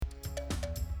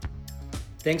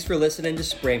Thanks for listening to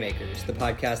Spraymakers, the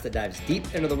podcast that dives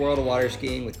deep into the world of water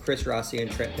skiing with Chris Rossi and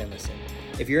Trent Finlayson.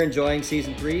 If you're enjoying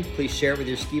Season 3, please share it with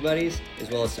your ski buddies, as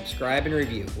well as subscribe and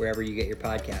review wherever you get your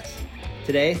podcasts.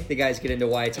 Today, the guys get into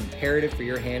why it's imperative for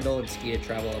your handle and ski to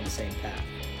travel on the same path.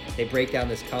 They break down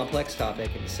this complex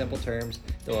topic into simple terms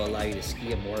that will allow you to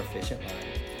ski a more efficient line.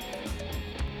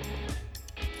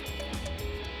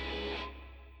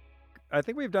 I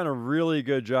think we've done a really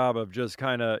good job of just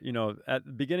kind of, at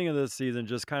the beginning of this season,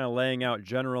 just kind of laying out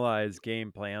generalized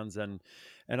game plans. And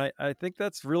I think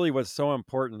that's really what's so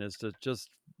important, is to just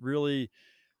really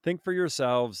think for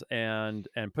yourselves and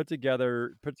put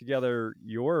together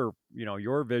your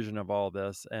vision of all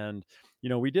this. And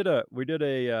we did a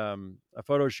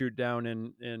photo shoot down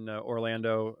in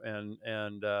Orlando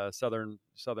and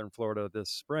southern Florida this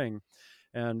spring,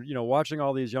 and watching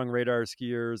all these young radar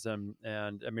skiers, and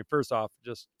I mean, first off,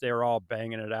 just they were all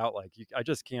banging it out. Like, I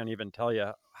just can't even tell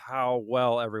you how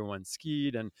well everyone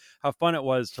skied and how fun it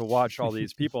was to watch all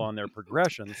these people on their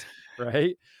progressions,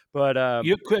 right? But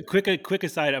You quick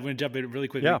aside. I'm going to jump in really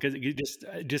quickly yeah. because you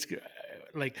just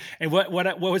like, and what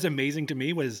was amazing to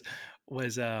me was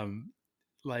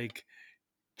like,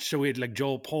 so we had like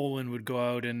Joel Poland would go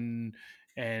out and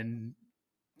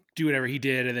do whatever he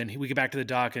did, and then we get back to the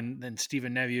dock, and then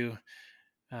Stephen Neveu.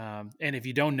 And if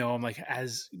you don't know him, like,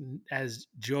 as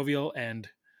jovial and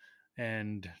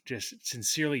just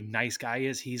sincerely nice guy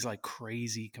is, he's like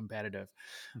crazy competitive.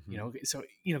 Mhm. So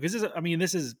because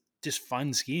this is just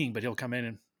fun skiing, but he'll come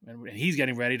in and he's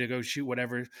getting ready to go shoot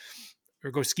whatever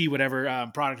or go ski whatever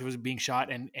product was being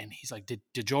shot, and he's like, did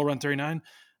Joel run 39?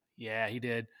 Yeah, he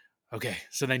did. Okay,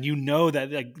 so then that,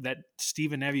 like, that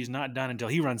Stephen Nevey's not done until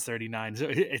he runs 39. So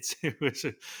it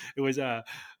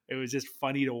was just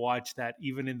funny to watch that,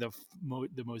 even in the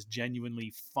most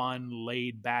genuinely fun,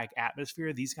 laid back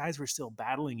atmosphere, these guys were still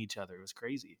battling each other. It was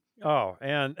crazy. Oh,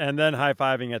 and then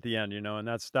high-fiving at the end, and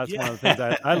that's one Yeah, of the things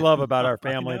I love about our I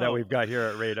family that know. we've got here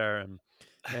at Radar. And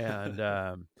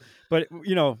but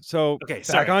so Okay, back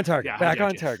sorry. on target, Yeah, back hijacked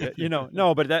on target.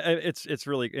 No, but it's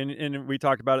really, and we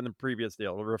talked about it in the previous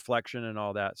deal, reflection and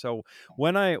all that. So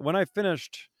when I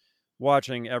finished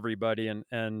watching everybody,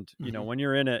 and you. when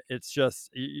you're in it, it's just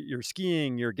you're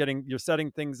skiing, you're setting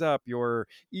things up, you're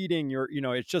eating,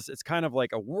 it's kind of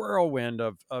like a whirlwind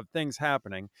of things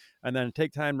happening, and then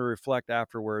take time to reflect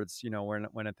afterwards,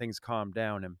 when things calm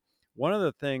down. And one of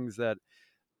the things that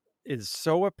is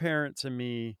so apparent to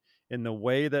me in the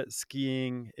way that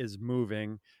skiing is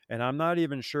moving, and I'm not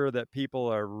even sure that people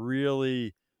are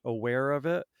really aware of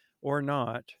it or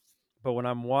not, but when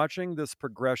I'm watching this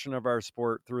progression of our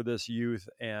sport through this youth,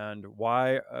 and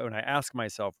when I ask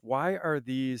myself, why are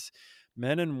these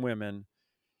men and women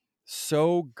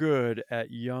so good at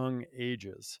young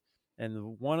ages?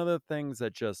 And one of the things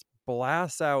that just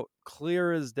blasts out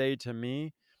clear as day to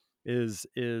me is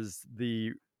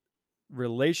the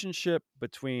relationship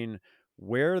between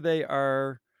where they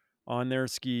are on their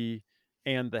ski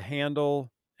and the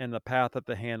handle and the path that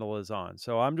the handle is on.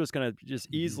 So I'm just going to just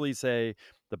Mm-hmm. easily say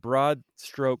the broad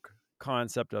stroke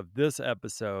concept of this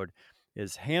episode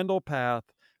is handle path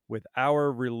with our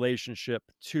relationship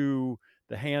to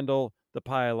the handle, the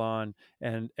pylon,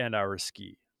 and our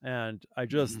ski. And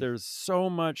Mm-hmm. there's so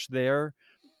much there.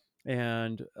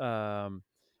 And I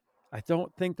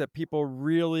don't think that people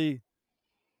really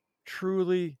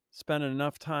truly spend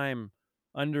enough time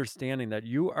understanding that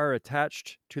you are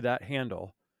attached to that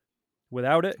handle.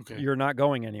 Without it, Okay. you're not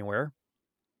going anywhere.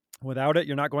 Without it,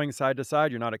 you're not going side to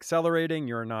side, you're not accelerating,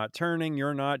 you're not turning,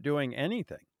 you're not doing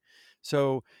anything.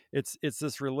 So it's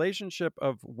this relationship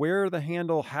of where the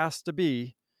handle has to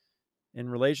be in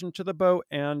relation to the boat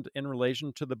and in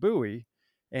relation to the buoy,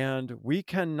 and we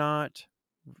cannot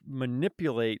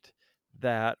manipulate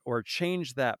that or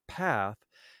change that path.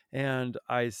 And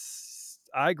I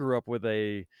grew up with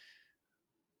a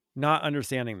not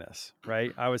understanding this,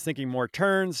 right? I was thinking more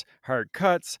turns, hard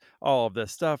cuts, all of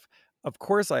this stuff. Of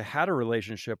course, I had a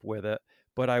relationship with it,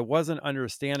 but I wasn't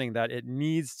understanding that it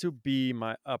needs to be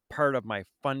a part of my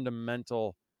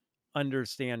fundamental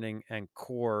understanding and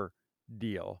core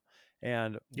deal.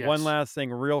 And one Yes. last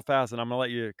thing, real fast, and I'm gonna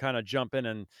let you kind of jump in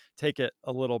and take it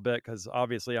a little bit, because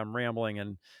obviously I'm rambling,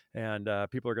 and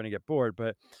people are gonna get bored.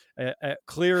 But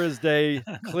clear as day,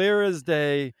 clear as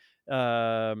day.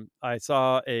 I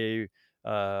saw a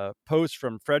post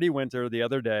from Freddie Winter the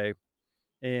other day,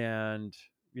 and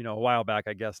a while back,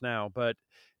 I guess now, but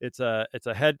it's a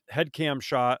head cam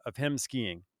shot of him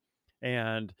skiing.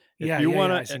 And if you Yeah.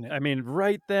 want I seen to, it. I mean,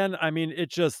 right then, I mean,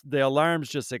 the alarms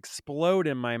just explode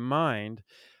in my mind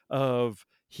of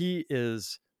he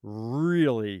is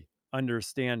really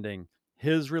understanding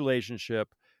his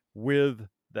relationship with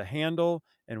the handle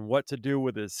and what to do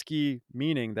with his ski,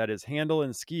 meaning that his handle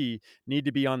and ski need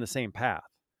to be on the same path.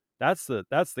 That's the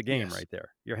game Yes. right there.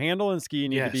 Your handle and ski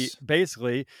need to be Yes.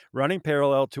 basically running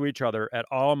parallel to each other at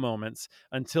all moments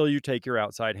until you take your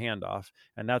outside hand off.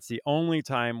 And that's the only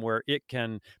time where it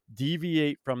can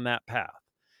deviate from that path.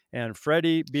 And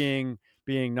Freddie being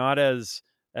not as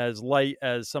light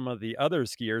as some of the other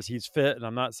skiers, he's fit, and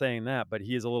I'm not saying that, but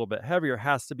he is a little bit heavier,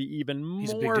 has to be even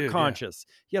He's a big more dude. Yeah. conscious.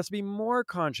 He has to be more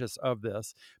conscious of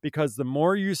this, because the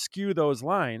more you skew those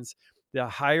lines, the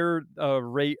higher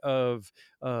rate of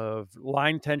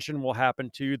line tension will happen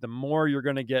to you, the more you're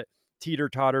going to get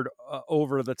teeter-tottered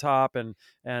over the top and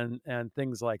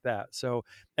things like that. So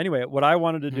anyway, what I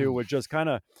wanted to do was just kind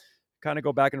of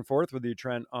go back and forth with you,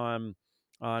 Trent, on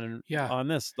Yeah.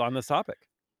 this topic.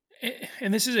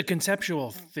 And this is a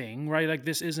conceptual thing, right? Like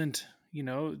this isn't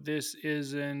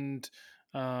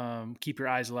keep your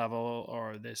eyes level,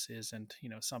 or this isn't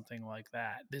something like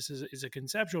that. This is a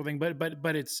conceptual thing,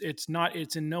 but it's not,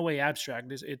 it's in no way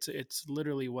abstract. It's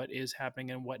literally what is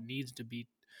happening and what needs to be,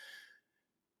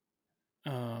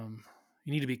 you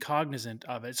need to be cognizant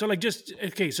of it. So like, just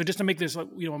to make this,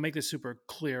 make this super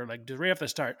clear, like just right off the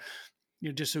start,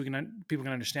 just so people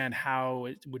can understand how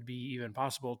it would be even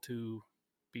possible to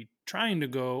be trying to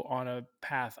go on a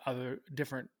path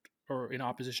different or in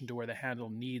opposition to where the handle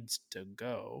needs to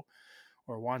go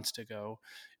or wants to go.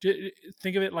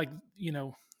 Think of it like,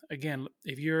 again,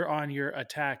 if you're on your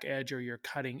attack edge or your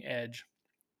cutting edge,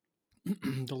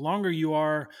 the longer you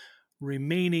are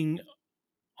remaining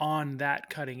on that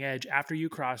cutting edge after you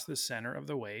cross the center of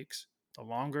the wakes, the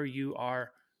longer you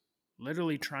are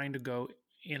literally trying to go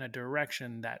in a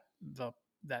direction that the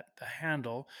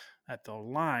handle, that the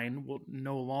line will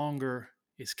no longer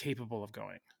is capable of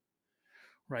going.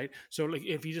 Right. So like,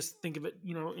 if you just think of it,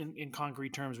 in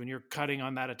concrete terms, when you're cutting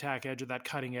on that attack edge or that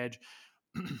cutting edge,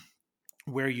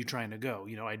 where are you trying to go?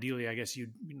 Ideally, I guess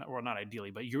not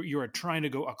ideally, but you're trying to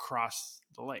go across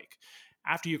the lake.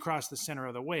 After you cross the center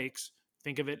of the wakes,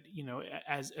 think of it,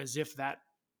 as if that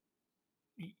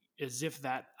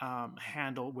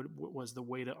handle was the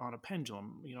weight on a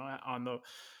pendulum.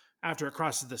 After it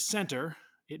crosses the center,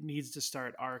 it needs to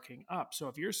start arcing up. So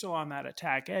if you're still on that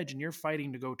attack edge and you're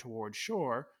fighting to go towards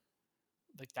shore,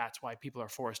 like that's why people are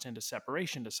forced into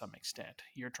separation to some extent.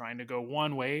 You're trying to go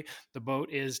one way, the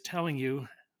boat is telling you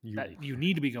that you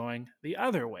need to be going the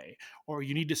other way, or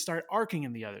you need to start arcing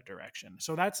in the other direction.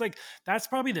 So that's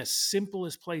probably the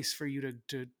simplest place for you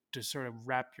to sort of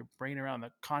wrap your brain around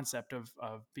the concept of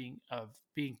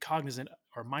being cognizant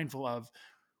or mindful of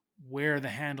where the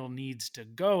handle needs to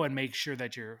go, and make sure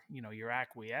that you're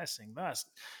acquiescing. Thus,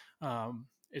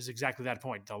 is exactly that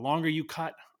point. The longer you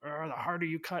cut, or the harder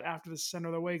you cut after the center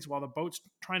of the wakes, while the boat's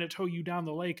trying to tow you down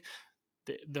the lake,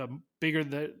 the bigger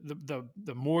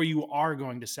the more you are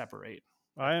going to separate.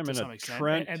 I am to in some a extent.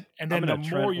 Trent, and then the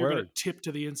more you're going to tip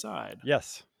to the inside.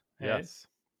 Yes. Hey? Yes.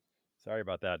 Sorry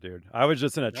about that, dude. I was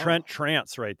just in a No. Trent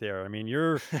trance right there. I mean,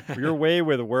 your way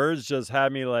with words just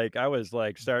had me like, I was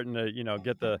like starting to,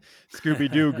 get the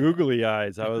Scooby-Doo googly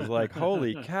eyes. I was like,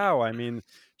 holy cow. I mean,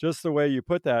 just the way you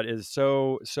put that is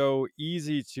so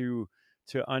easy to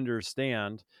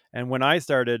understand. And when I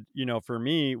started, for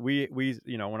me, we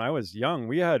when I was young,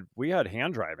 we had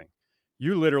hand driving.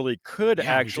 You literally could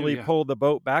actually pull the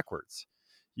boat backwards.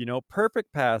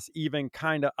 Perfect Pass even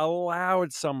kind of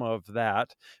allowed some of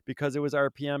that because it was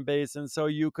RPM based, and so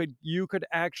you could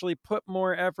actually put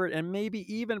more effort and maybe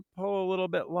even pull a little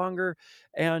bit longer,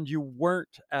 and you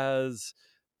weren't as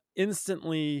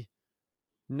instantly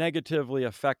negatively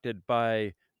affected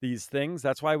by these things.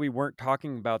 That's why we weren't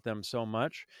talking about them so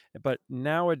much. But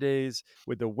nowadays,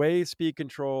 with the way speed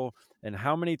control and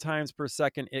how many times per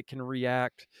second it can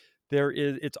react,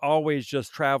 it's always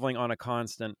just traveling on a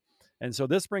constant. And so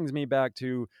this brings me back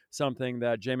to something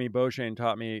that Jamie Beauchesne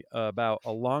taught me about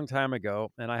a long time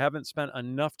ago, and I haven't spent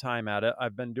enough time at it.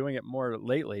 I've been doing it more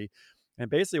lately. And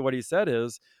basically what he said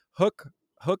is hook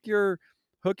your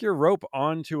rope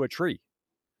onto a tree.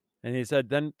 And he said,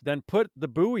 then put the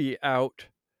buoy out,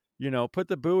 put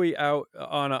the buoy out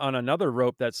on another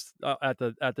rope that's at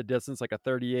the distance, like a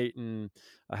 38 and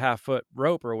a half foot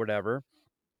rope or whatever.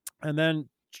 And then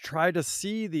try to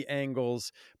see the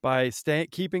angles by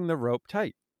keeping the rope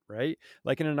tight, right?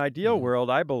 Like in an ideal world,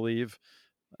 I believe,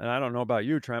 and I don't know about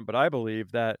you, Trent, but I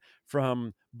believe that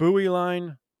from buoy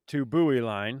line to buoy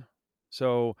line,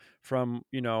 so from,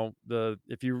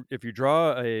 if you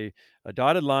draw a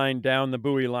dotted line down the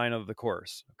buoy line of the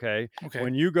course, okay?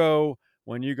 When you go,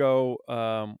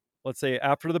 let's say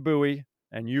after the buoy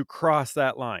and you cross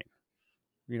that line,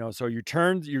 So you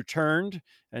turned,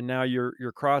 and now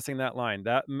you're crossing that line.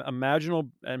 That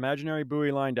imaginary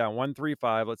buoy line down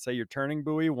 135. Let's say you're turning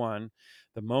buoy 1.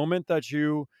 The moment that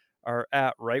you are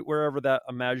at right wherever that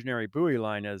imaginary buoy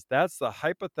line is, that's the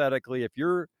hypothetically, if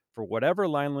you're for whatever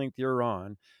line length you're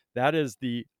on, that is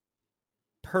the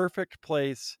perfect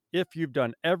place. If you've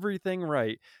done everything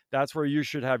right, that's where you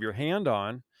should have your hand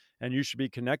on, and you should be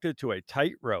connected to a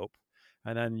tight rope,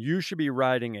 and then you should be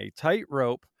riding a tight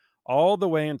rope all the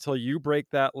way until you break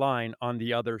that line on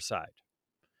the other side.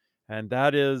 And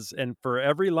for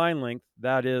every line length,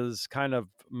 that is kind of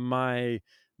my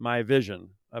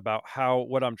vision about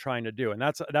what I'm trying to do. And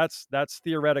that's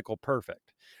theoretical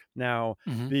perfect. Now,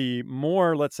 Mhm. the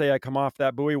more, let's say I come off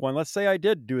that buoy 1, let's say I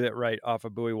did do it right off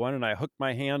of buoy 1, and I hooked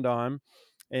my hand on,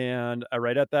 and I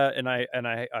right at that, and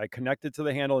I connected to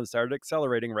the handle and started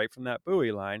accelerating right from that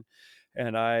buoy line,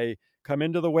 and I come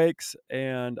into the wakes,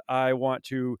 and I want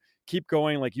to keep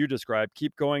going like you described,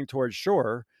 keep going towards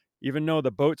shore, even though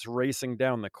the boat's racing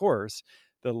down the course.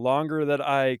 The longer that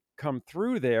I come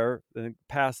through there, then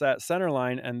past that center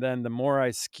line, and then the more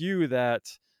I skew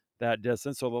that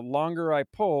distance. So the longer I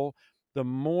pull, the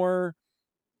more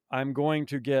I'm going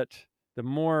to get, the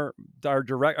more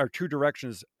our two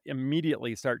directions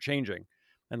immediately start changing.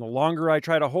 And the longer I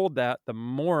try to hold that, the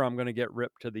more I'm going to get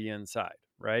ripped to the inside,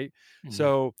 right? Mhm.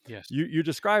 So Yes. you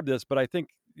describe this, but I think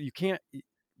you can't,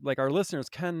 like, our listeners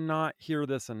cannot hear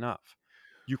this enough.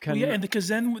 You Well, yeah, can. and because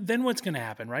then what's going to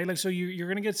happen, right? Like, so you're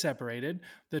going to get separated.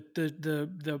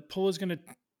 The pull is going to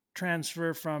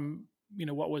transfer from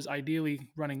what was ideally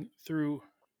running through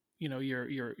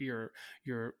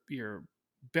your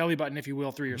belly button, if you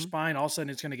will, through your Mhm, spine. All of a sudden,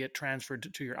 it's going to get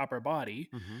transferred to your upper body.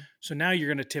 mhm, So now you're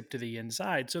going to tip to the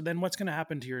inside. So then what's going to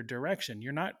happen to your direction?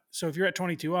 You're not. So if you're at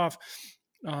 22 off,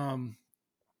 um,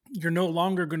 you're no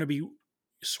longer going to be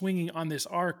swinging on this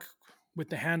arc with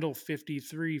the handle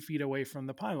 53 feet away from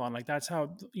the pylon. Like, that's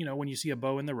how, when you see a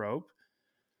bow in the rope,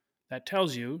 that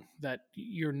tells you that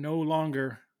you're no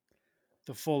longer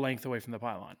the full length away from the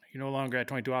pylon. You're no longer at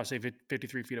 22 off, say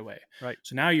 53 feet away. right.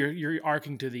 So now you're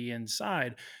arcing to the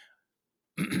inside.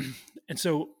 And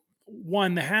so,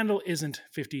 one, the handle isn't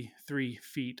 53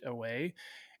 feet away.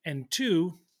 And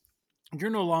two, you're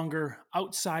no longer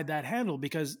outside that handle,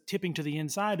 because tipping to the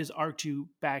inside is arced you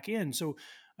back in. So,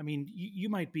 I mean, you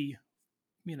might be,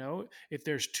 if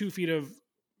there's 2 feet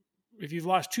if you've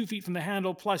lost 2 feet from the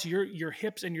handle, plus your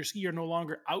hips and your ski are no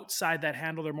longer outside that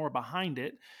handle, they're more behind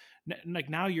it. Like,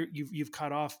 now you've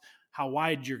cut off how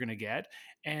wide you're going to get,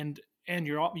 and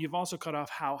you've also cut off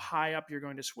how high up you're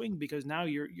going to swing, because now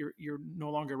you're no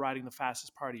longer riding the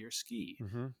fastest part of your ski.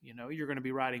 Mhm. You're going to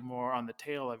be riding more on the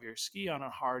tail of your ski on a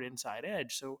hard inside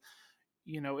edge. So,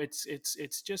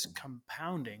 it's just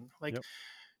compounding, like Yep.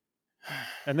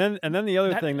 And then the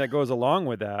other that. thing that goes along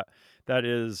with that, that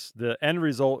is the end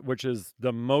result, which is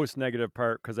the most negative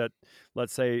part, because at,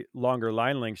 let's say, longer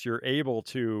line lengths, you're going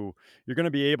to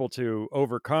be able to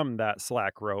overcome that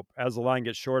slack rope. As the line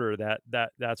gets shorter,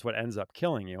 that's what ends up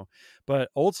killing you.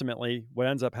 But ultimately, what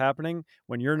ends up happening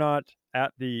when you're not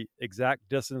at the exact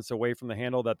distance away from the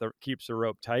handle keeps the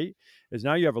rope tight, is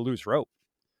now you have a loose rope.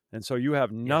 And so you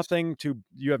have Yes. nothing to,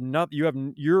 you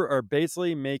are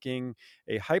basically making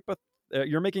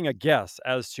you're making a guess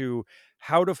as to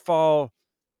how to fall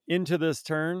into this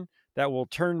turn that will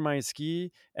turn my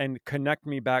ski and connect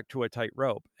me back to a tight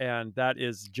rope. And that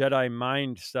is Jedi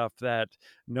mind stuff that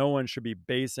no one should be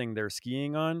basing their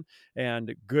skiing on.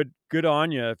 And good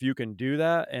on you if you can do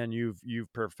that and you've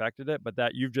perfected it, but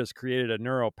that you've just created a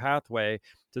neural pathway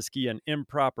to ski an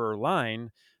improper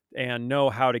line and know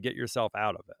how to get yourself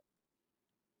out of it.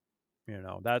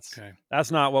 That's Okay.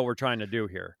 that's not what we're trying to do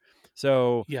here.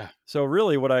 So Yeah. so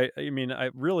really what I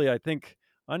think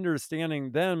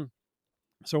understanding then,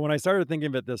 so when I started thinking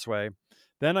of it this way,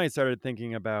 then I started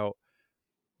thinking about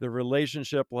the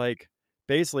relationship, like,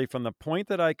 basically from the point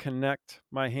that I connect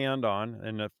my hand on,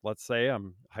 and if, let's say,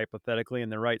 I'm hypothetically in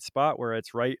the right spot where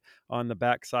it's right on the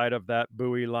backside of that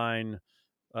buoy line,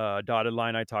 dotted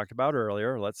line I talked about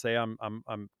earlier. Let's say I'm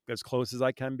as close as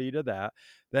I can be to that.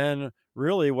 Then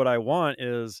really what I want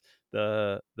is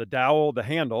the dowel, the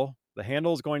handle. The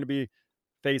handle is going to be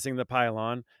facing the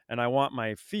pylon, and I want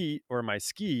my feet or my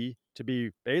ski to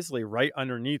be basically right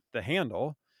underneath the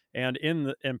handle and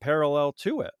in parallel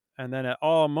to it. And then at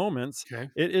all moments, Okay.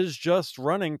 it is just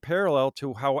running parallel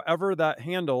to however that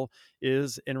handle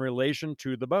is in relation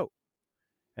to the boat.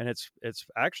 And it's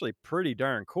actually pretty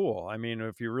darn cool. I mean,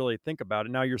 if you really think about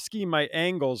it. Now, your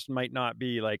angles might not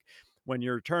be like, when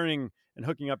you're turning and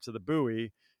hooking up to the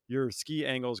buoy, your ski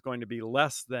angle is going to be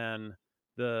less than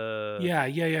the Yeah.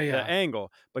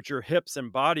 angle, but your hips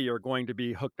and body are going to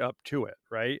be hooked up to it,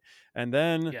 right? And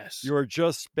then Yes. you're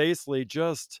just basically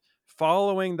just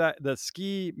following that the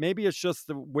ski. Maybe it's just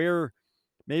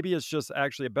maybe it's just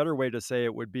actually a better way to say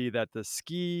it would be that the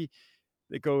ski,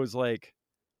 it goes like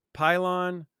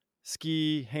pylon,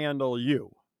 ski, handle,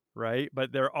 you, right?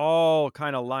 But they're all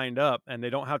kind of lined up, and they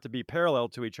don't have to be parallel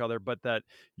to each other, but that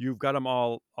you've got them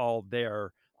all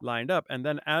there lined up. And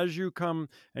then as you come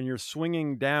and you're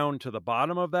swinging down to the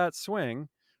bottom of that swing,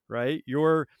 right?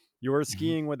 You're Mhm.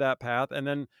 skiing with that path, and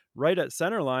then right at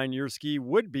center line, your ski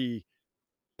would be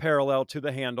parallel to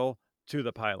the handle to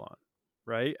the pylon,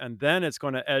 right? And then it's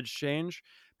going to edge change.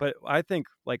 But I think,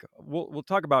 like, we'll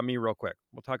talk about me real quick.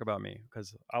 We'll talk about me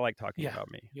because I like talking Yeah.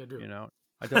 about me. Yeah, do You it. know,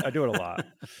 I do it a lot.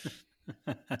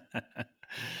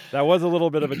 That was a little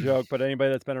bit of a joke, but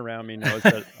anybody that's been around me knows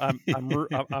that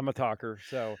I'm a talker.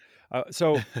 So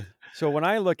when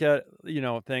I look at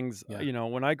things, Yeah.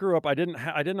 when I grew up, I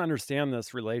didn't understand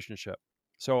this relationship.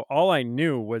 So all I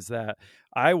knew was that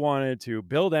I wanted to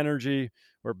build energy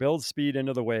or build speed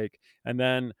into the wake, and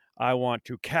then I want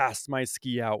to cast my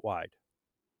ski out wide.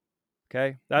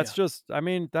 Okay, that's Yeah. just, I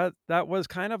mean, that was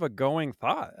kind of a going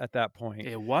thought at that point.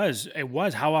 It was. It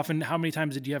was. How many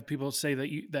times did you have people say that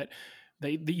you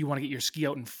want to get your ski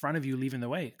out in front of you leaving the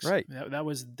wakes? Right. That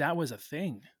was a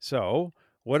thing. So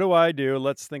what do I do?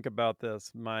 Let's think about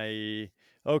this.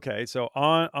 Okay, so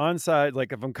on side,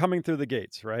 like if I'm coming through the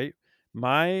gates, right?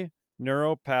 My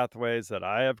neural pathways that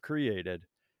I have created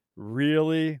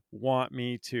really want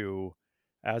me to,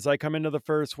 as I come into the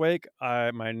first wake,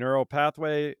 my neural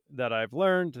pathway that I've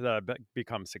learned that I've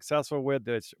become successful with,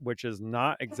 which is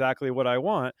not exactly what I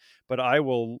want, but I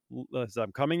will, as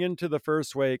I'm coming into the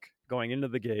first wake, going into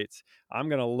the gates, I'm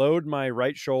going to load my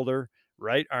right shoulder,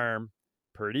 right arm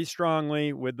pretty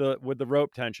strongly with the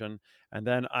rope tension, and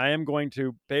then I am going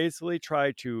to basically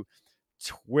try to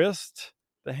twist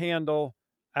the handle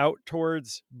out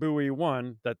towards buoy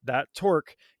 1. That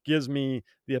torque gives me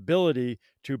the ability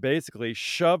to basically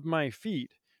shove my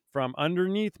feet from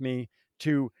underneath me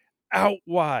to out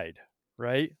wide,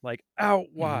 right? Like out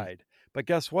Mhm. wide. But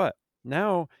guess what?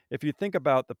 Now, if you think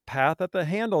about the path that the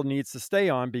handle needs to stay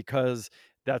on, because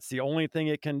that's the only thing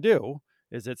it can do,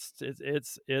 is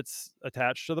it's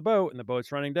attached to the boat and the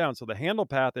boat's running down. So the handle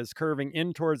path is curving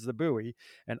in towards the buoy,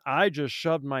 and I just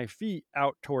shoved my feet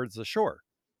out towards the shore.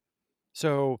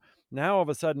 So now all of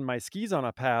a sudden my ski's on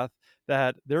a path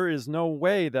that there is no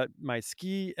way that my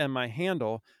ski and my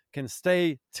handle can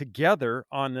stay together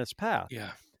on this path.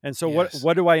 Yeah. And so Yes.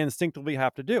 what do I instinctively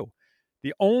have to do?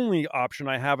 The only option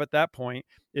I have at that point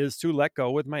is to let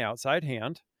go with my outside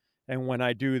hand. And when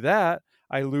I do that,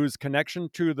 I lose connection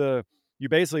to you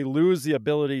basically lose the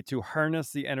ability to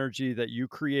harness the energy that you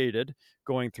created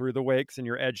going through the wakes and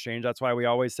your edge change. That's why we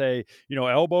always say,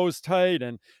 elbows tight,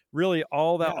 and really Yeah.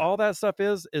 all that stuff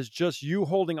is just you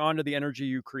holding on to the energy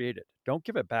you created. Don't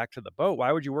give it back to the boat.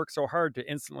 Why would you work so hard to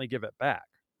instantly give it back?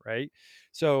 Right.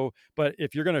 So, but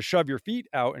if you're going to shove your feet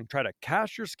out and try to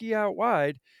cast your ski out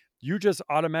wide, you just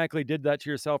automatically did that to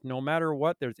yourself. No matter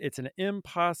what, it's an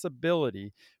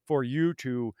impossibility for you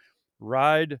to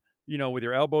ride, with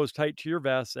your elbows tight to your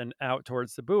vest and out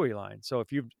towards the buoy line. So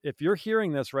if you're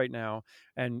hearing this right now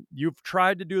and you've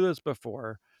tried to do this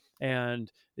before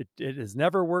and it has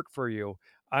never worked for you,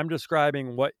 I'm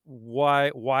describing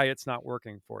why it's not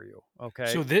working for you. Okay.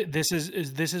 So this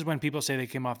is when people say they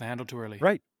came off the handle too early.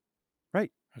 Right.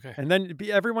 Right. Okay. And then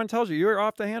everyone tells you you're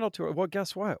off the handle too early. Well,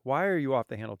 guess what? Why are you off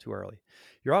the handle too early?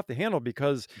 You're off the handle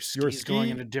because Your your ski's going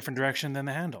in ski, a different direction than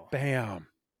the handle. bam,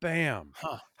 bam.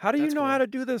 Huh. How do you That's know how cool. to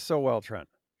do this so well, Trent?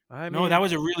 I No, that mean,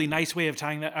 was a really nice way of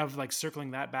tying that, of like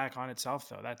circling that back on itself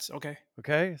though. That's okay.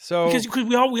 okay. Because So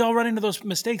we all run into those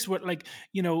mistakes where, like,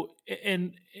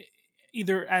 and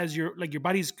either as your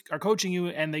buddies are coaching you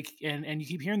and and you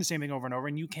keep hearing the same thing over and over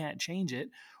and you can't change it,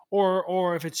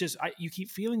 or if it's just you keep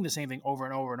feeling the same thing over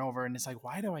and over and over, and it's like,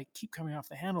 why do I keep coming off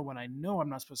the handle when I know I'm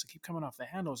not supposed to keep coming off the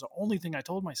handle? Is the only thing I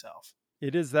told myself.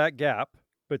 it is that gap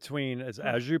between, Huh,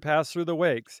 as you pass through the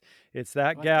wakes, it's I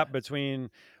that like gap that. between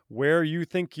where you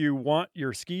think you want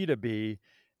your ski to be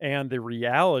and the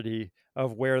reality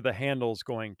of where the handle's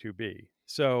going to be.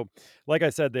 So, like I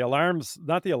said, the alarms,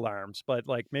 not the alarms, but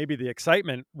like maybe the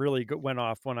excitement really went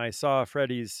off when I saw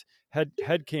Freddie's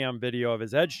head cam video of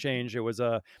his edge change. It was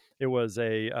a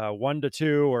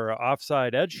 1-2 or a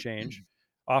offside edge change,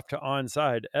 off to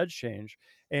onside edge change,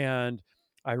 and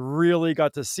I really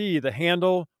got to see the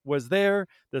handle was there.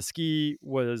 The ski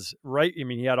was right. I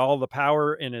mean, he had all the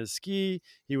power in his ski.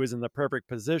 He was in the perfect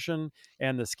position,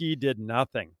 and the ski did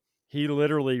nothing. He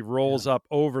literally Yeah. rolls up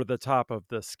over the top of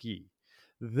the ski.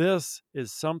 This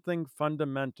is something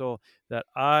fundamental that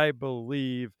I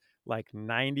believe like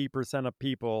 90% of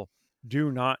people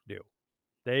do not do.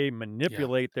 They Yeah.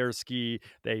 manipulate their ski,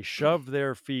 they shove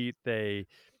their feet, they,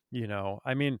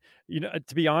 I mean,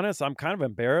 to be honest, I'm kind of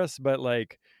embarrassed, but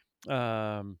like,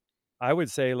 um, I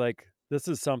would say like this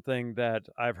is something that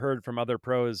I've heard from other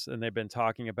pros and they've been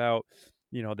talking about,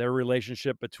 their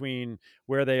relationship between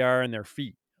where they are and their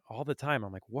feet all the time.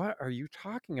 I'm like, what are you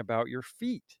talking about? Your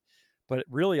feet. But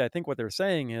really, I think what they're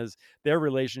saying is their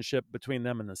relationship between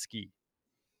them and the ski.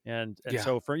 And Yeah.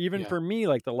 so even Yeah. for me,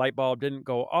 like the light bulb didn't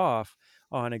go off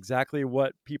on exactly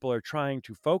what people are trying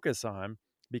to focus on,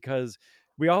 because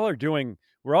we're all doing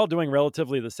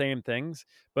relatively the same things,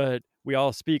 but we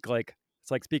all speak like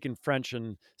it's like speaking French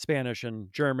and Spanish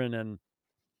and German and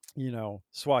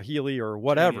Swahili or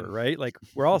whatever, Canadian. right? Like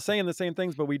we're all saying the same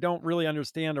things, but we don't really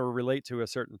understand or relate to a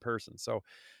certain person. So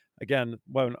again,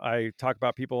 when I talk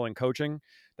about people in coaching,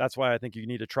 that's why I think you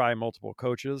need to try multiple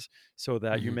coaches so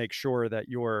that you Mhm. make sure that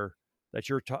you're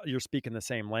speaking the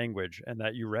same language and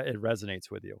that it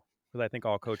resonates with you. Because I think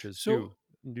all coaches So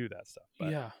do that stuff. But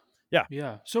yeah, yeah.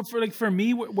 yeah. So for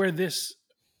me, where this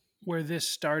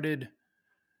started,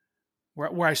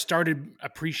 where I started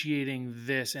appreciating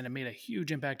this, and it made a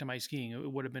huge impact on my skiing.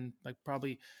 It would have been like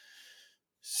probably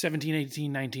 17,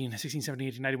 18, 19, 16, 17,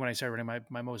 18, 19 when I started running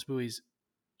my most buoys.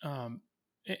 Um,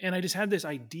 and I just had this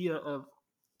idea of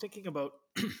thinking about.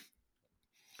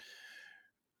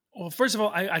 Well, first of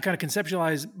all, I kind of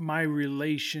conceptualize my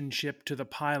relationship to the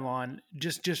pylon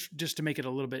just to make it a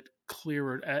little bit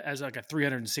clearer as like a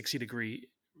 360 degree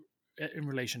in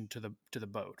relation to the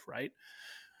boat, right?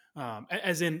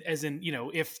 As in,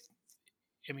 if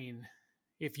I mean,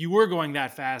 if you were going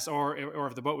that fast, or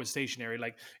if the boat was stationary,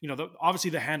 like obviously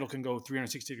the handle can go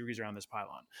 360 degrees around this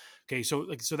pylon. Okay, so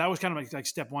that was kind of like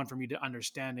step one for me to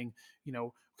understanding.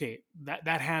 Okay,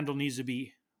 that handle needs to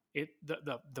be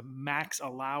the max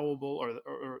allowable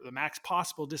or the max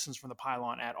possible distance from the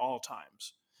pylon at all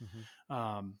times. Mhm.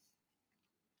 Um,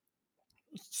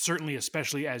 Certainly,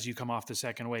 especially as you come off the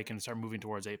second wake and start moving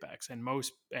towards apex, and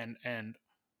most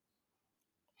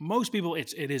people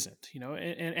it isn't,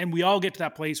 and we all get to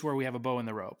that place where we have a bow in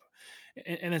the rope,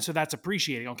 and then so that's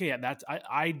appreciating. Okay, yeah, that's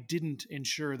I didn't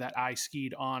ensure that I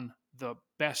skied on the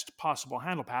best possible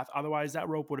handle path, otherwise that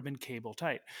rope would have been cable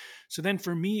tight. So then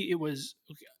for me it was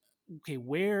okay,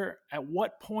 where at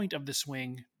what point of the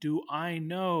swing do I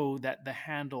know that the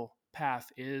handle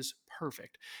path is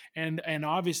perfect? And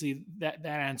obviously that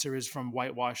answer is from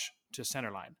whitewash to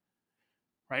center line,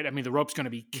 right? I mean, the rope's going to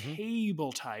be Mhm.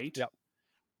 cable tight, Yep.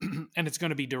 and it's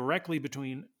going to be directly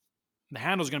between the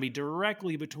handle is going to be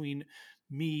directly between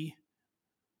me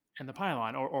and the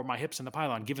pylon, or my hips and the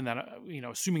pylon, given that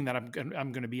assuming that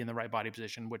I'm going to be in the right body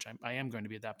position, which I am going to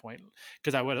be at that point,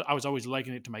 because I was always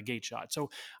likening it to my gate shot. So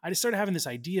I just started having this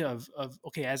idea of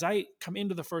okay, as I come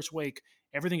into the first wake,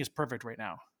 everything is perfect right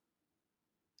now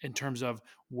in terms of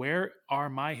where are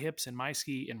my hips and my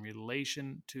ski in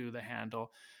relation to the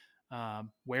handle.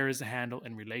 Where is the handle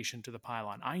in relation to the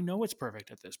pylon? I know it's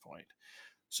perfect at this point.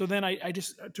 So then I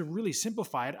just to really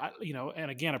simplify it,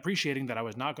 and again appreciating that I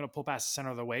was not going to pull past the center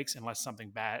of the wakes unless something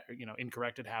bad,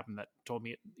 incorrect had happened that told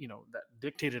me, that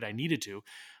dictated I needed to.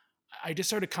 I just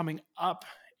started coming up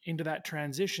into that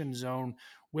transition zone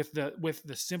with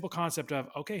the simple concept of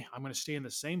okay, I'm going to stay in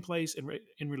the same place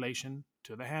in relation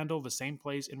to the handle, the same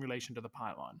place in relation to the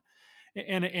pylon,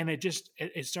 and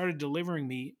it started delivering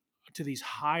me to these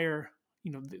higher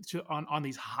on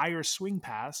these higher swing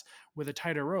paths with a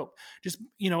tighter rope, just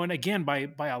and again by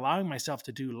allowing myself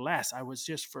to do less. I was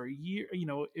just for a year,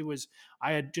 it was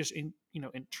I had just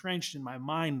entrenched in my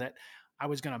mind that I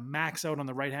was going to max out on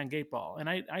the right hand gate ball, and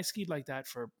I skied like that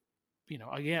for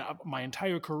again my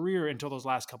entire career until those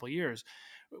last couple of years,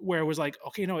 where it was like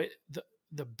okay, no,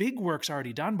 the big work's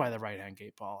already done by the right hand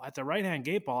gate ball. At the right hand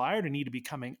gate ball, I already need to be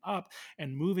coming up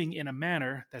and moving in a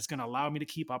manner that's going to allow me to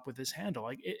keep up with this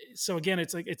handle. So again,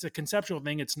 it's like it's a conceptual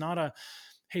thing. It's not a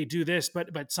hey do this,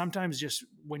 but sometimes just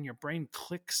when your brain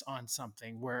clicks on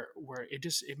something where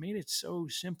it made it so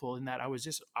simple in that I was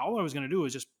just all I was going to do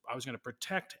was just I was going to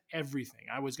protect everything.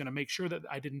 I was going to make sure that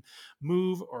I didn't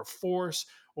move or force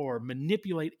or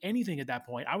manipulate anything at that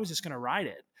point. I was just going to ride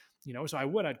it. So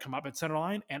I'd come up at center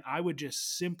line and I would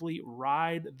just simply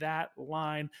ride that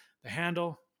line, the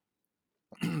handle,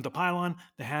 the pylon,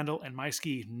 the handle, and my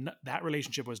ski. That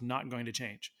relationship was not going to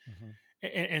change. Mhm.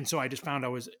 And so I just found I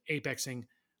was apexing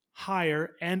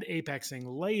higher and apexing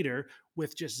later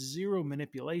with just zero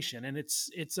manipulation. And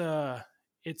it's a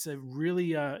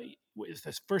really it's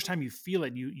the first time you feel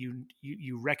it,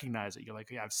 you recognize it. You're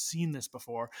like, yeah, I've seen this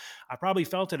before. I probably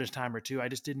felt it a time or two. I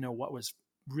just didn't know what was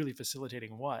really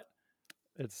facilitating what.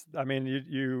 I mean,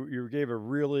 you gave a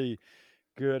really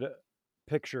good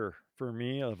picture for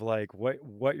me of like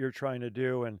what you're trying to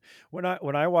do. And when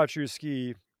I watch you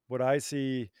ski, what I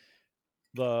see,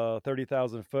 the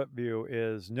 30,000 foot view,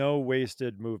 is no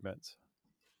wasted movements,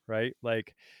 right?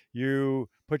 Like you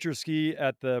put your ski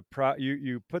at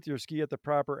you put your ski at the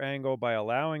proper angle by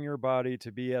allowing your body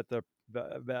to be at the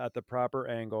proper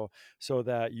angle, so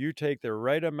that you take the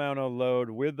right amount of load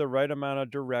with the right amount of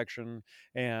direction.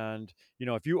 And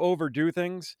if you overdo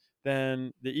things,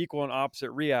 then the equal and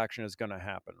opposite reaction is going to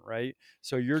happen, right?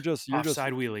 So you're just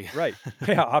Offside wheelie. right.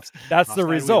 Yeah, that's the Offside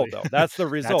result wheelie. though. That's the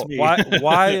That's result. me.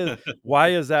 Why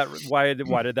is that? Why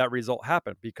did that result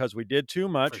happen? Because we did too For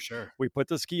much. sure. We put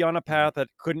the ski on a path that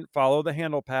couldn't follow the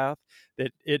handle path, that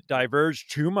it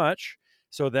diverged too much.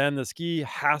 So then the ski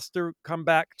has to come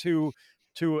back to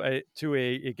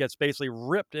it gets basically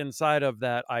ripped inside of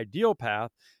that ideal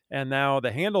path. And now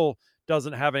the handle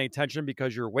doesn't have any tension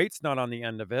because your weight's not on the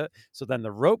end of it. So then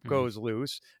the rope goes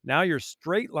loose. Now you're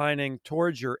straight lining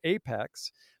towards your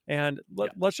apex. And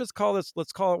let's call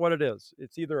it what it is.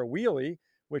 It's either a wheelie,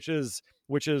 which is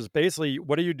basically,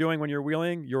 what are you doing when you're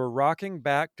wheeling? You're rocking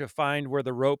back to find where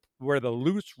the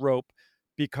loose rope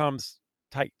becomes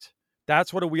tight.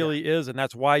 That's what a wheelie is, and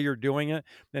that's why you're doing it.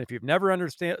 And if you've never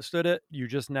understood it, you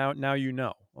just now you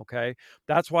know. Okay,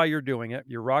 that's why you're doing it.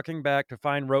 You're rocking back to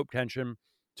find rope tension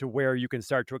to where you can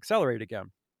start to accelerate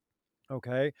again.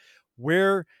 Okay,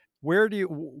 why do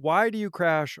you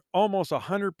crash almost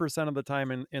 100% of the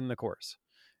time in the course?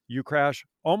 You crash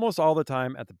almost all the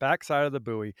time at the back side of the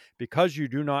buoy because you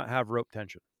do not have rope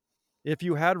tension. If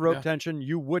you had rope tension,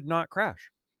 you would not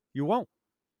crash. You won't.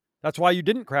 That's why you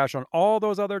didn't crash on all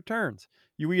those other turns.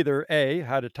 You either A,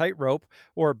 had a tight rope,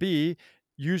 or B,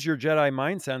 used your Jedi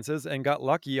mind senses and got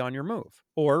lucky on your move,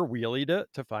 or wheelied it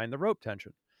to find the rope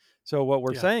tension. So what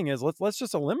we're saying is let's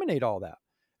just eliminate all that.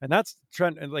 And that's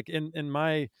Trent, like in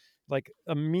my like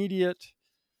immediate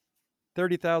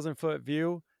 30,000 foot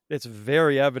view, it's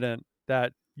very evident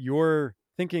that you're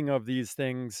thinking of these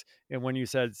things. And when you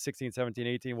said 16, 17,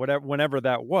 18, whenever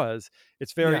that was,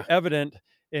 it's very evident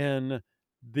in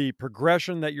the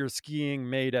progression that your skiing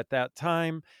made at that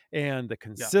time, and the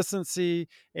consistency,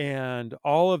 and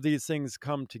all of these things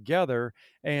come together.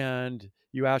 And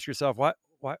you ask yourself, why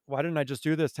didn't I just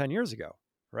do this 10 years ago?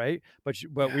 Right.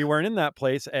 But we weren't in that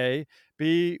place. A,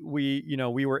 B, we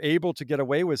were able to get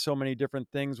away with so many different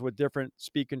things with different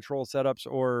speed control setups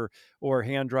or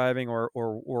hand driving or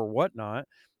whatnot,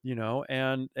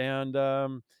 and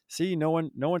C, no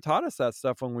one taught us that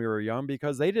stuff when we were young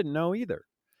because they didn't know either.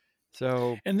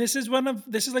 So, and this is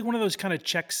like one of those kind of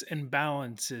checks and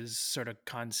balances sort of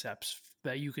concepts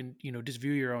that you can, just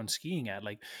view your own skiing at.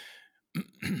 Like,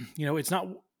 it's not,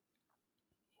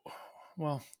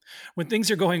 well, when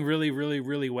things are going really, really,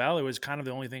 really well, it was kind of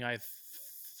the only thing I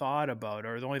thought about,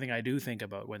 or the only thing I do think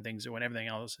about when everything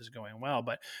else is going well.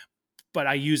 But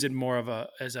I use it more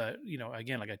as a,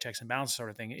 again, like a checks and balance sort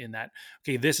of thing, in that,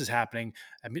 okay, this is happening.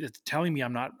 I mean, it's telling me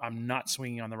I'm not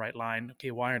swinging on the right line.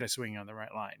 Okay, why aren't I swinging on the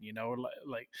right line?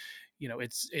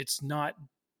 It's not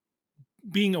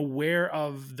being aware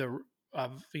of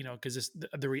because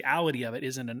the reality of it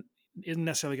isn't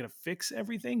necessarily going to fix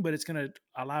everything, but it's going to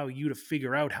allow you to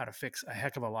figure out how to fix a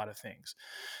heck of a lot of things.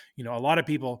 A lot of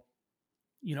people,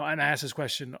 and I ask this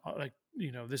question, like,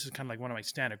 this is kind of like one of my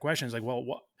standard questions, like, well,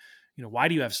 what, why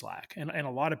do you have slack? And a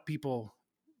lot of people,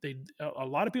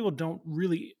 don't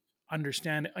really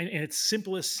understand in its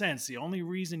simplest sense. The only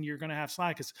reason you're going to have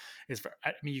slack is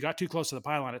you got too close to the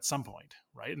pylon at some point,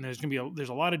 right? And there's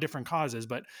a lot of different causes,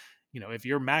 but if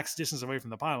you're max distance away from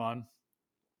the pylon,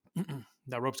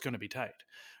 that rope's going to be tight,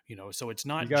 so it's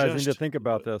not. You guys need to think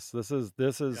about this. This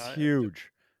is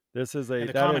huge. This is the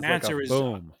common answer is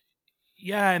boom.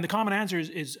 And the common answer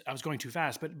is I was going too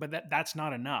fast, but that's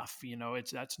not enough.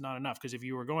 That's not enough, because if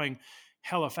you were going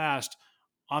hella fast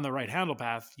on the right handle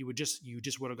path, you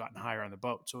just would have gotten higher on the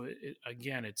boat. So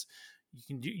again, you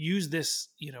can use this,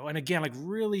 and again, like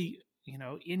really,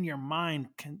 in your mind,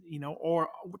 or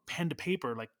pen to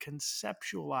paper, like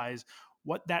conceptualize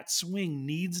what that swing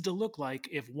needs to look like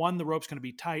if, one, the rope's going to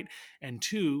be tight, and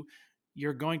two,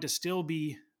 you're going to still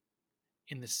be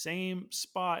in the same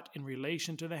spot in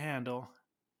relation to the handle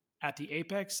at the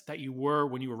apex that you were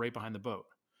when you were right behind the boat,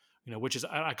 which is,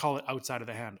 I call it outside of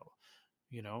the handle.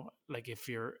 Like if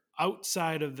you're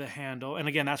outside of the handle, and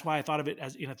again, that's why I thought of it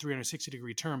as in a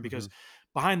 360-degree term, because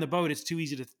behind the boat, it's too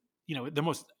easy to, the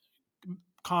most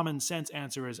common sense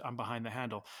answer is I'm behind the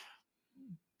handle.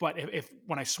 But if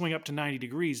when I swing up to 90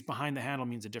 degrees, behind the handle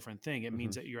means a different thing. It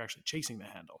means that you're actually chasing the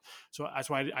handle. So that's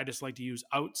why I just like to use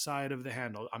outside of the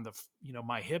handle. On the,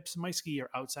 my hips and my ski are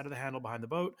outside of the handle behind the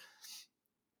boat,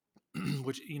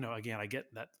 which, again, I get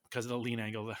that because of the lean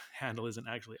angle, the handle isn't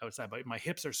actually outside, but my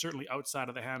hips are certainly outside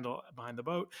of the handle behind the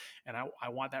boat. And I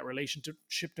want that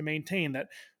relationship to maintain that,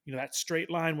 that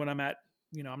straight line when I'm at,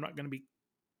 I'm not going to be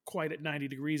quite at 90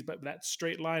 degrees, but that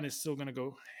straight line is still going to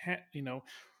go,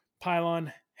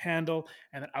 pylon, handle,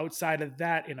 and then outside of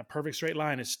that, in a perfect straight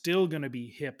line, is still going to be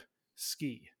hip,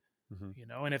 ski.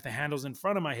 And if the handle's in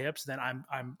front of my hips, then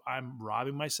I'm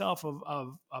robbing myself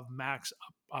of max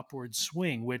upward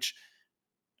swing, which,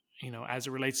 as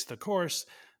it relates to the course,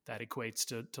 that equates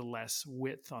to less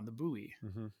width on the buoy.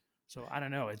 So I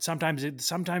don't know. It's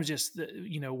sometimes just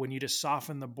when you just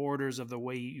soften the borders of the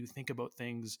way you think about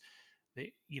things,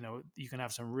 you can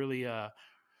have some really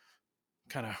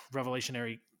kind of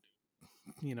revelationary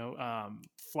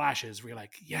flashes where you're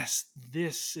like, yes,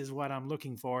 this is what I'm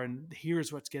looking for, and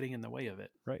here's what's getting in the way of it.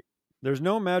 Right. There's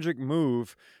no magic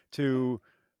move to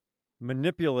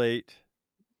manipulate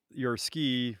your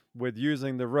ski with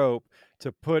using the rope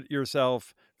to put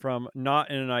yourself from not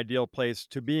in an ideal place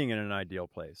to being in an ideal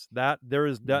place. That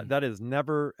is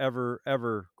never, ever,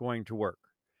 ever going to work.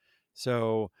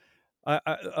 So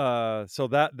so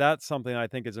that's something I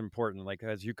think is important. Like,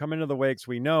 as you come into the wakes,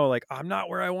 we know, like, I'm not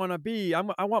where I want to be. I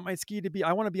want my ski to be,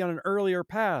 I want to be on an earlier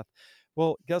path.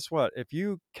 Well, guess what? If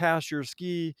you cast your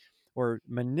ski or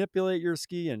manipulate your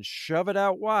ski and shove it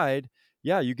out wide,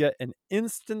 yeah, you get an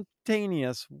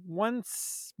instantaneous 1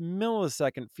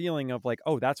 millisecond feeling of like,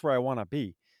 oh, that's where I want to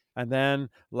be. And then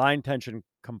line tension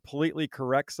completely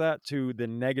corrects that to the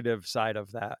negative side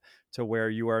of that, to where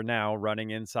you are now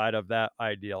running inside of that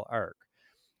ideal arc.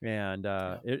 And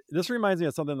this reminds me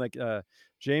of something like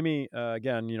Jamie,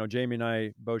 again, Jamie and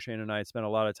I, Beauchesne and I, spent a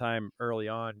lot of time early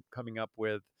on coming up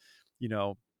with,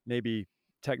 maybe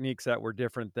techniques that were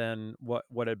different than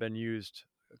what had been used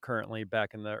currently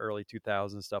back in the early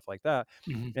 2000s, stuff like that.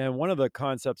 And one of the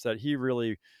concepts that he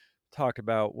really talked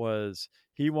about was,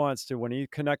 he wants to, when he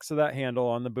connects to that handle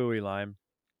on the buoy line,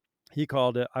 he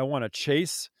called it, I want to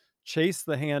chase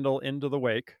the handle into the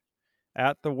wake.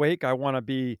 At the wake, I want to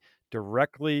be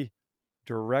directly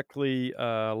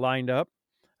lined up.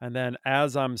 And then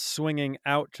as I'm swinging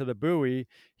out to the buoy,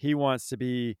 he wants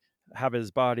to have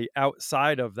his body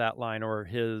outside of that line, or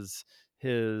his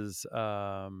the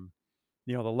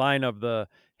line of the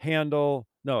handle.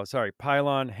 No, sorry,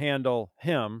 pylon, handle,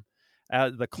 him.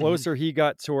 As the closer he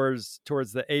got towards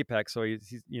the apex, so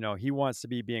he wants to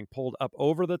be being pulled up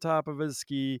over the top of his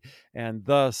ski, and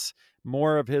thus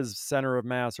more of his center of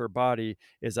mass or body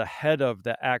is ahead of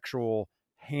the actual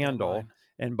handle.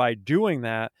 And by doing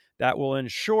that, that will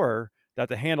ensure that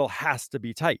the handle has to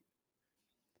be tight.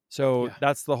 So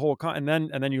that's the whole and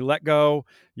then you let go,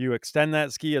 you extend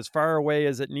that ski as far away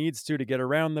as it needs to get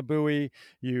around the buoy.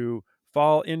 You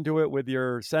fall into it with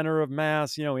your center of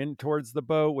mass, in towards the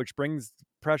boat, which brings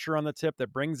pressure on the tip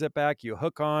that brings it back. You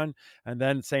hook on, and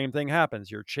then same thing happens.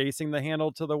 You're chasing the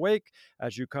handle to the wake.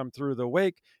 As you come through the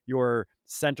wake, you're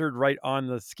centered right on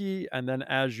the ski, and then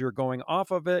as you're going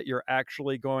off of it, you're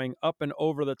actually going up and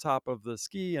over the top of the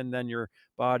ski, and then your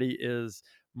body is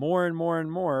more and more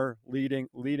and more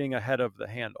leading ahead of the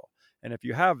handle. And if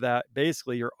you have that,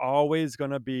 basically you're always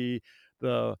going to be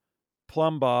the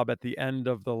plumb bob at the end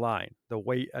of the line, the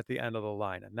weight at the end of the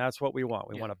line. And that's what we want.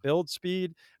 We want to build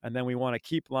speed, and then we want to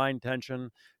keep line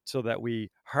tension so that we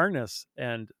harness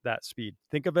that speed.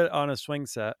 Think of it on a swing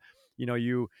set.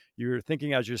 You're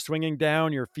thinking, as you're swinging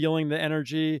down, you're feeling the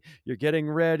energy, you're getting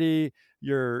ready,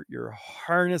 you're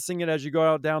harnessing it as you go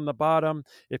out down the bottom.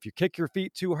 If you kick your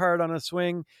feet too hard on a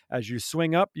swing, as you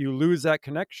swing up, you lose that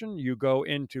connection. You go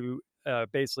into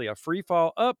basically a free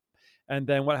fall up. And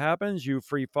then what happens? You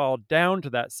free fall down to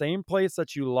that same place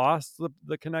that you lost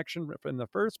the connection in the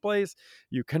first place.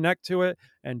 You connect to it.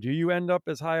 And do you end up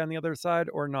as high on the other side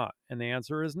or not? And the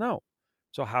answer is no.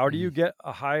 So how do you get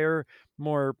a higher,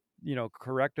 more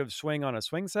corrective swing on a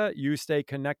swing set? You stay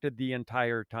connected the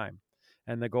entire time.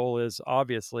 And the goal is,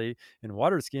 obviously, in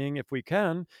water skiing, if we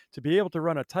can, to be able to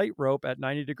run a tightrope at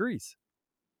 90 degrees.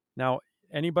 Now,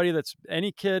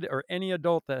 any kid or any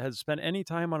adult that has spent any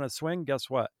time on a swing, guess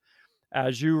what?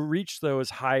 As you reach those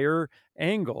higher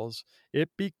angles, it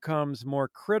becomes more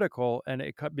critical and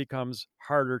it becomes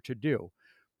harder to do.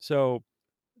 So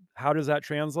how does that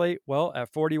translate? Well,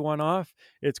 at 41 off,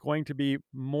 it's going to be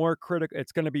more critical.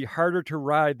 It's going to be harder to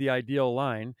ride the ideal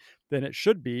line than it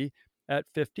should be at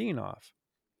 15 off.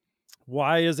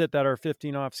 Why is it that our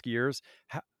 15 off skiers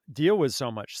deal with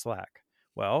so much slack?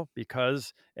 Well,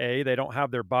 because they don't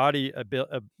have their body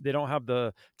they don't have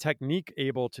the technique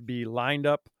able to be lined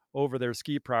up over their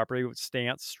ski properly with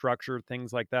stance, structure,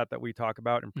 things like that that we talk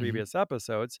about in Hmm. previous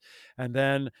episodes. And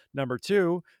then number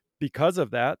two, because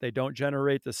of that, they don't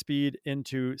generate the speed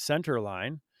into center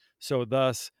line. So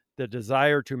thus the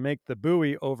desire to make the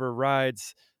buoy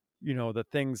overrides the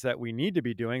things that we need to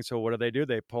be doing. So what do?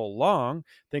 They pull long,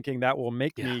 thinking that will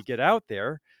make Yeah. me get out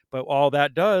there. But all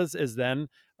that does is then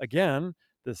again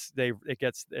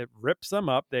it rips them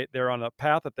up. They're on a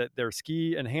path that their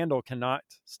ski and handle cannot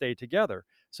stay together,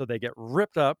 so they get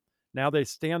ripped up. Now they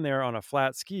stand there on a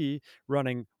flat ski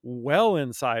running well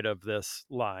inside of this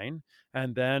line,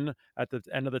 and then at the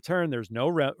end of the turn there's no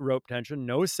rope tension,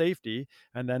 no safety,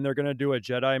 and then they're going to do a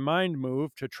Jedi mind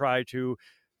move to try to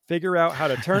figure out how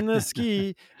to turn the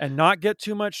ski and not get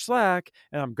too much slack,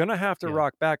 and I'm going to have to Yeah.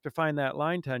 rock back to find that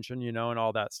line tension, and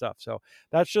all that stuff. So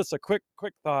that's just a quick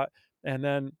thought. And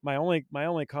then my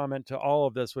only comment to all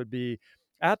of this would be,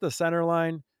 at the center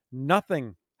line,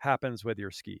 nothing happens with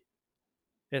your ski.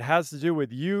 It has to do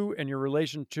with you and your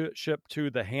relationship to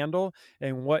the handle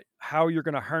and how you're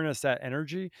going to harness that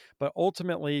energy. But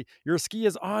ultimately, your ski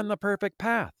is on the perfect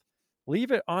path. Leave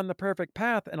it on the perfect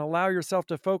path and allow yourself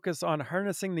to focus on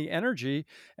harnessing the energy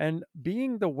and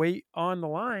being the weight on the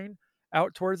line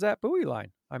out towards that buoy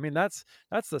line. I mean, that's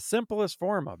the simplest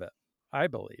form of it, I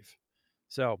believe.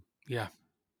 So, Yeah.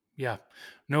 Yeah.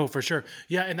 No, for sure.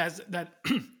 Yeah, and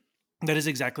that is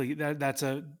exactly that's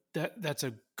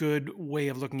a good way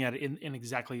of looking at it in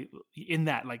exactly in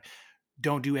that, like,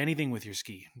 don't do anything with your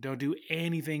ski. Don't do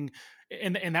anything.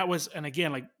 And that was, and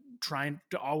again, like, trying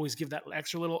to always give that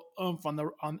extra little oomph on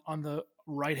the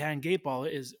right hand gate ball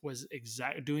was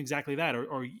doing exactly that,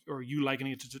 or you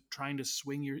likening it to trying to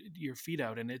swing your feet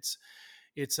out. And it's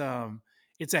it's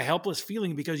a helpless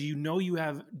feeling, because you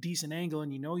have decent angle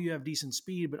and you have decent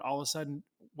speed, but all of a sudden,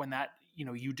 when that,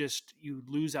 you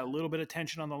lose that little bit of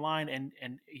tension on the line,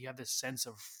 and you have this sense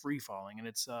of free falling. And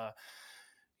it's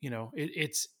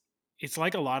it's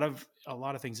like a lot of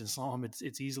things in slalom.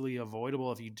 It's easily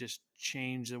avoidable if you just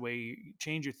change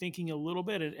your thinking a little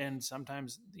bit. And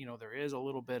sometimes there is a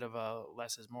little bit of a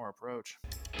less is more approach.